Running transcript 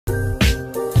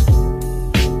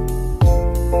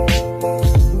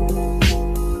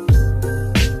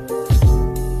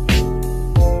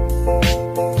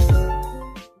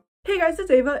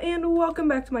Ava and welcome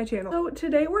back to my channel. So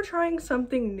today we're trying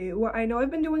something new. I know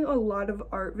I've been doing a lot of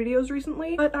art videos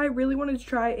recently, but I really wanted to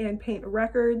try and paint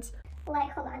records. Hold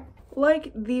on.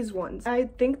 Like these ones. I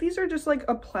think these are just like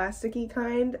a plasticky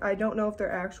kind. I don't know if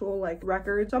they're actual like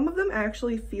records. Some of them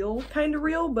actually feel kind of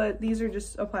real, but these are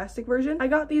just a plastic version. I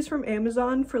got these from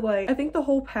Amazon for like, I think the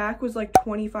whole pack was like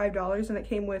 $25 and it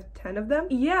came with 10 of them.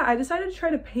 Yeah, I decided to try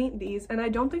to paint these and I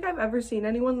don't think I've ever seen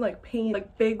anyone like paint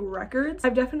like big records.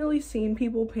 I've definitely seen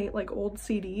people paint like old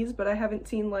CDs, but I haven't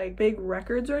seen like big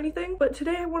records or anything. But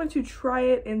today I wanted to try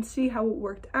it and see how it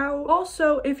worked out.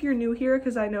 Also, if you're new here,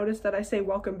 because I noticed that I say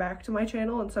welcome back to my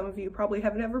channel and some of you probably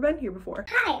have never been here before.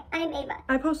 Hi, I'm Ava.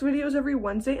 I post videos every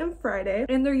Wednesday and Friday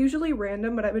and they're usually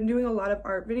random, but I've been doing a lot of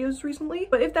art videos recently.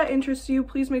 But if that interests you,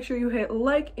 please make sure you hit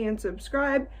like and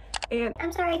subscribe. And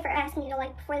I'm sorry for asking you to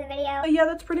like before the video. Yeah,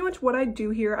 that's pretty much what I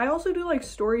do here. I also do like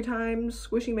story times,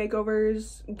 squishy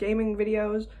makeovers, gaming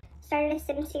videos. Started a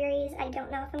sim series. I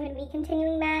don't know if I'm going to be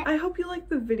continuing that. I hope you like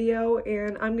the video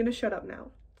and I'm gonna shut up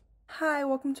now. Hi,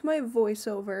 welcome to my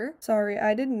voiceover. Sorry,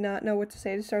 I did not know what to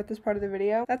say to start this part of the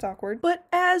video. That's awkward. But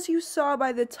as you saw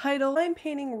by the title, I'm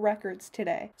painting records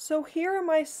today. So here are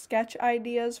my sketch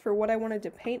ideas for what I wanted to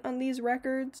paint on these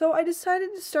records. So I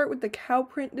decided to start with the cow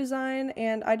print design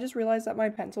and I just realized that my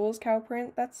pencil is cow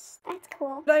print. That's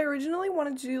cool. But I originally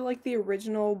wanted to do like the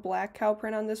original black cow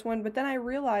print on this one, but then I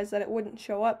realized that it wouldn't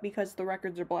show up because the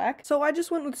records are black. So I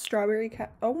just went with strawberry cow.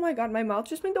 Oh my god, my mouth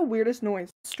just made the weirdest noise.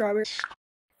 Strawberry.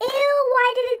 Ew,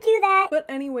 why did it do that? But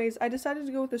anyways, I decided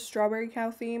to go with the strawberry cow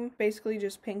theme, basically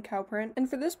just pink cow print. And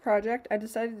for this project, I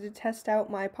decided to test out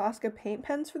my Posca paint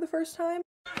pens for the first time.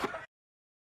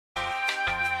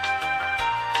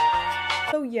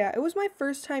 So yeah, it was my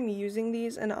first time using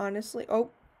these and honestly,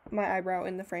 oh, my eyebrow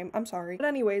in the frame, I'm sorry. But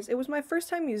anyways, it was my first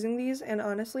time using these and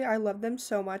honestly, I love them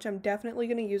so much. I'm definitely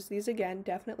gonna use these again,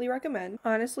 definitely recommend.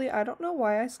 Honestly, I don't know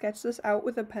why I sketched this out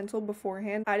with a pencil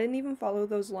beforehand. I didn't even follow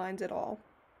those lines at all.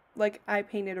 Like, I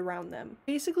painted around them.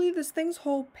 Basically, this thing's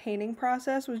whole painting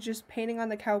process was just painting on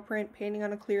the cow print, painting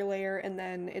on a clear layer, and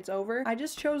then it's over. I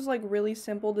just chose, like, really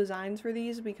simple designs for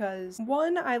these because,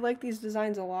 one, I like these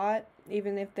designs a lot,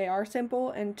 even if they are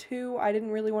simple, and two, I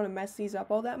didn't really want to mess these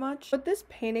up all that much. But this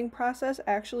painting process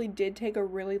actually did take a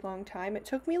really long time. It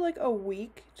took me, like, a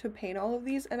week to paint all of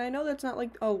these, and I know that's not,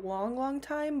 like, a long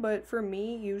time, but for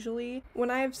me, usually,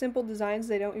 when I have simple designs,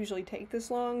 they don't usually take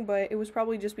this long, but it was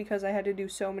probably just because I had to do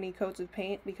so many coats of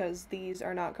paint because these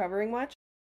are not covering much.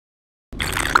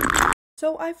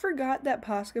 So I forgot that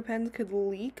Posca pens could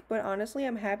leak, but honestly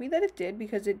I'm happy that it did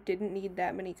because it didn't need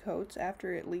that many coats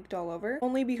after it leaked all over.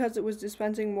 Only because it was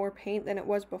dispensing more paint than it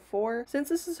was before. Since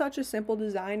this is such a simple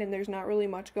design and there's not really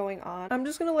much going on, I'm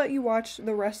just gonna let you watch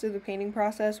the rest of the painting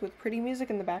process with pretty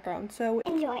music in the background, so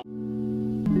enjoy.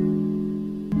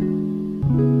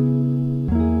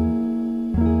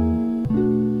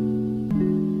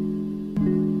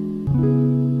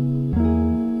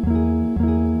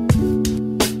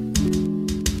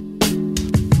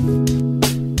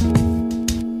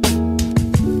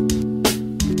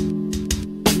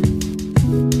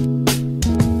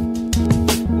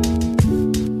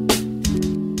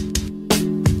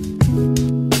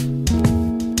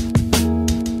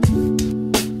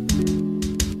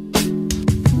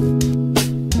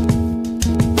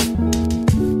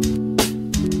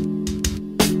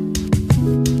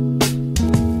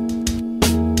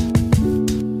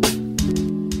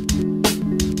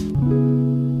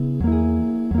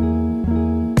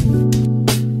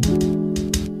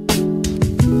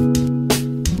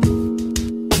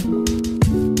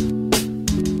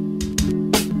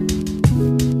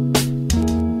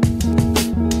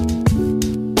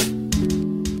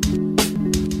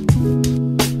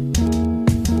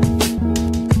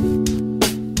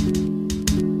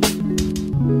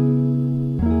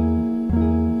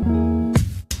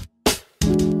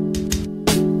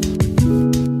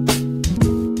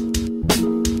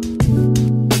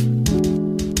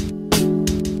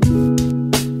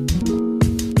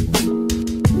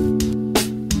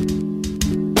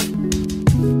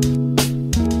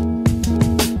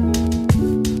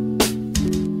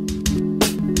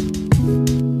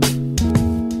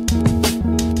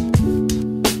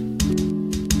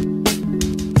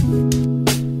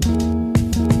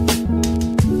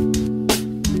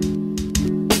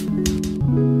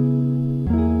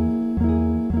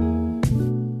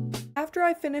 after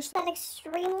I finished That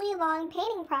extremely long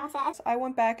painting process, I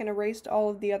went back and erased all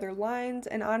of the other lines,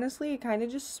 and honestly it kind of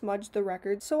just smudged the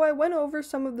record. So I went over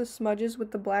some of the smudges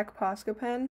with the black Posca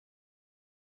pen.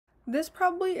 This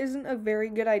probably isn't a very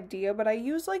good idea, but I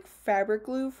use like fabric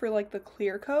glue for like the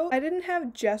clear coat. I didn't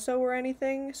have gesso or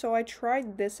anything, so I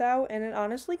tried this out and it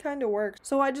honestly kind of worked.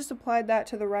 So I just applied that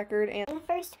to the record and the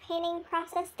first painting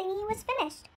process thingy was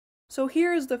finished. So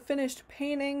here is the finished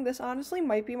painting. This honestly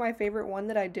might be my favorite one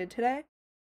that I did today.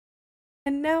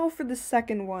 And now for the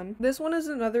second one. This one is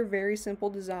another very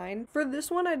simple design. For this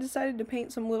one, I decided to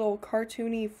paint some little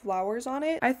cartoony flowers on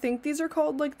it. I think these are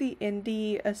called like the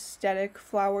indie aesthetic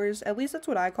flowers. At least that's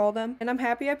what I call them. And I'm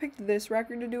happy I picked this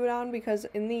record to do it on because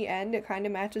in the end, it kind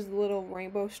of matches the little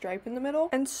rainbow stripe in the middle.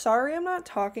 And sorry I'm not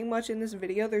talking much in this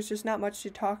video. There's just not much to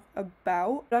talk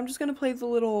about. But I'm just gonna play the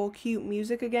little cute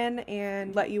music again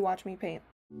and let you watch me paint.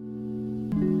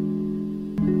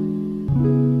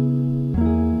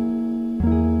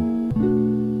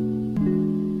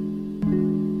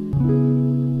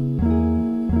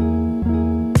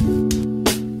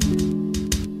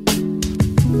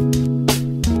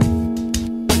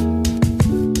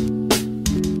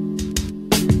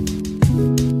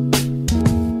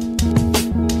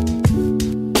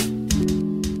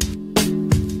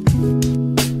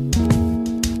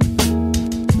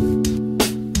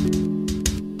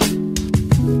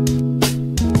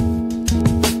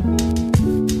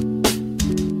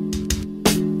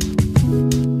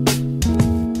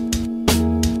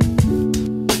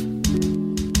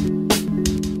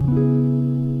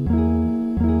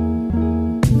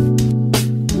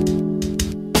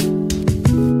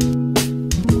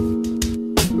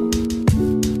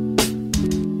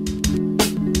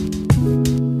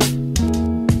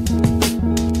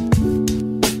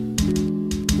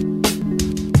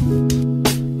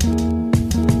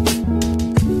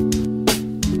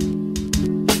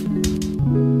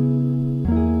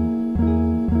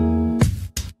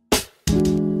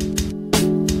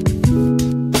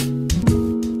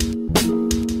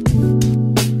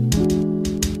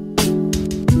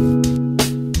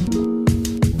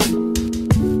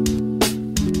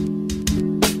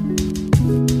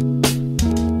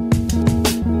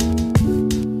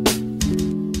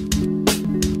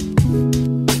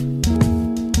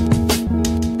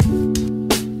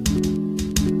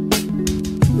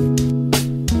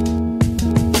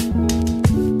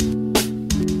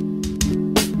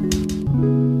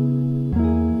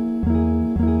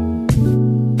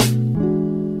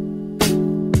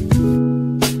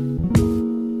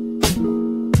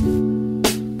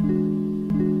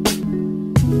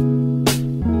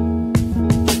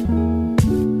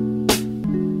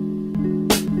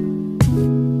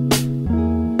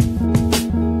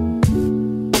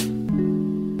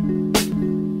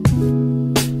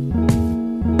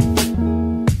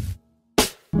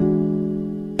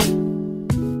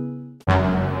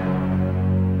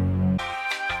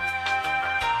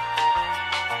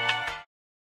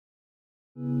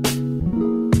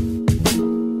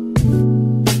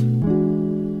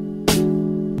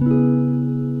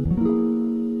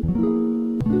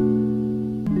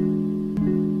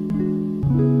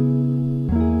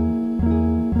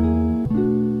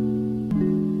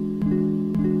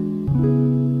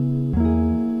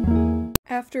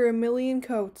 After a million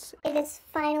coats. It is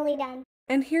finally done.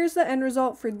 And here's the end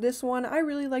result for this one. I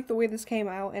really like the way this came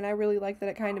out, and I really like that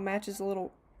it kind of matches a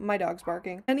little... My dog's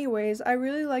barking. Anyways, I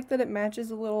really like that it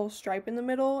matches a little stripe in the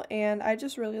middle, and I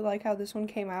just really like how this one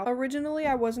came out. Originally,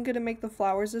 I wasn't going to make the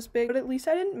flowers this big, but at least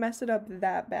I didn't mess it up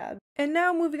that bad. And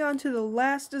now moving on to the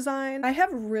last design. I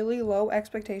have really low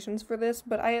expectations for this,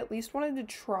 but I at least wanted to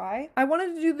try. I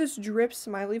wanted to do this drip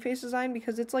smiley face design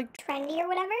because it's like trendy or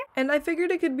whatever. And I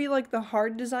figured it could be like the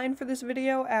hard design for this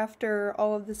video after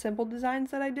all of the simple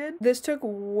designs that I did. This took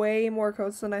way more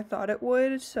coats than I thought it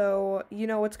would, so you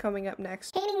know what's coming up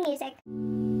next. Painting music.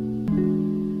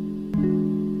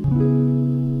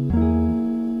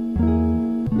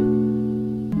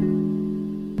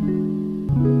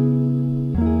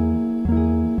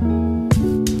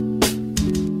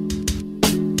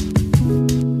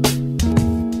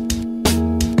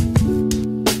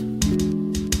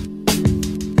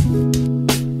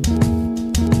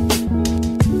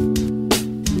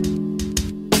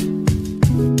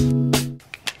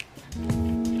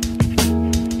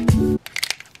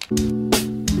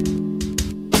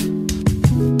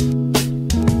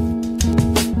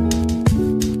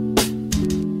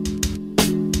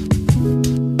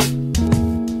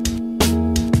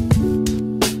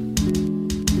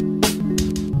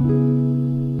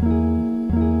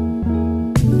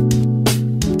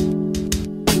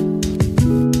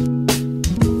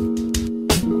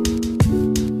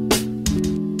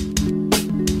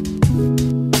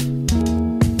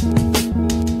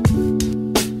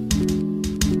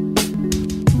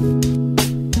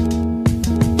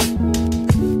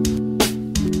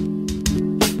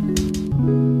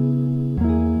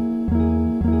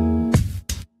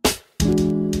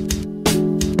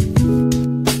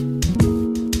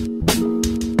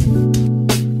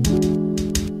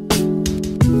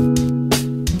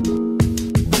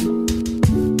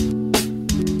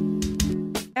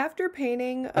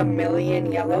 painting a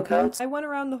million yellow coats. I went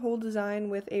around the whole design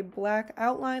with a black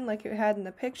outline like it had in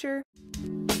the picture.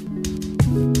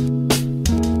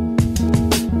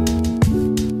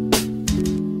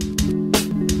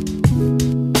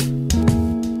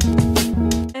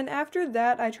 And after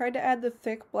that, I tried to add the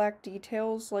thick black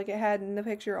details like it had in the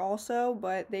picture also,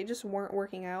 but they just weren't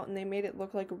working out and they made it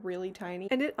look like really tiny.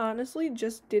 And it honestly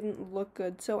just didn't look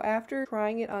good. So after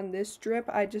trying it on this strip,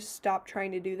 I just stopped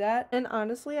trying to do that. And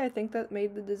honestly, I think that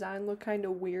made the design look kind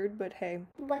of weird, but hey.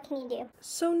 What can you do?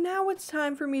 So now it's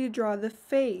time for me to draw the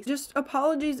face. Just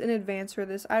apologies in advance for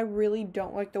this. I really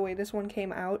don't like the way this one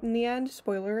came out in the end.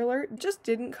 Spoiler alert. It just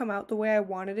didn't come out the way I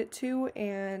wanted it to,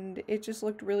 and it just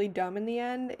looked really dumb in the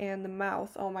end. And the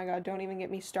mouth, oh my god, don't even get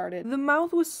me started. The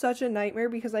mouth was such a nightmare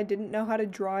because I didn't know how to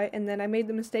draw it, and then I made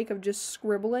the mistake of just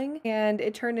scribbling and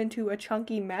it turned into a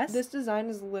chunky mess. This design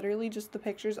is literally just the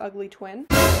picture's ugly twin.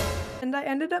 And I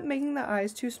ended up making the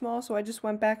eyes too small, so I just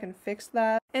went back and fixed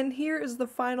that. And here is the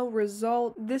final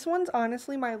result. This one's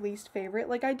honestly my least favorite.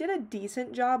 Like, I did a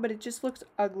decent job, but it just looks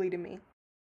ugly to me.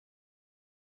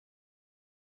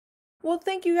 Well,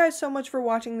 thank you guys so much for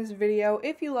watching this video.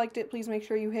 If you liked it, please make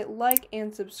sure you hit like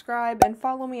and subscribe and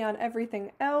follow me on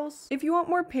everything else. If you want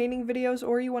more painting videos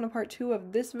or you want a part 2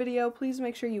 of this video, please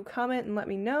make sure you comment and let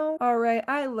me know. Alright,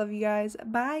 I love you guys.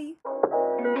 Bye!